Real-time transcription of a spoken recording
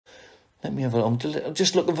Let me have a look. I'm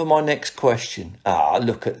just looking for my next question. Ah,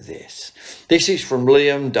 look at this. This is from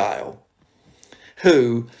Liam Dale,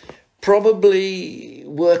 who probably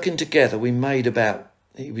working together, we made about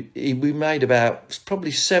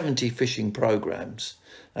probably 70 fishing programs.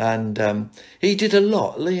 And he did a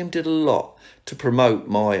lot. Liam did a lot to promote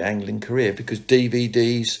my angling career, because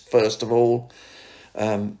DVDs, first of all,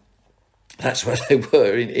 that's where they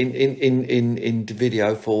were in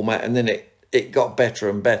video format, and then it got better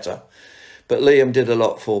and better. But Liam did a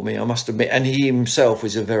lot for me, I must admit, and he himself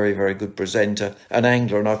is a very, very good presenter, an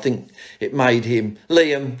angler, and I think it made him,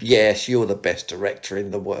 Liam, yes, you're the best director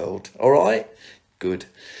in the world, all right? Good.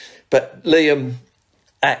 But Liam,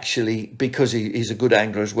 actually, because he's a good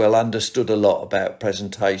angler as well, understood a lot about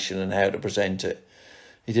presentation and how to present it.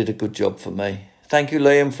 He did a good job for me. Thank you,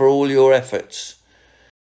 Liam, for all your efforts.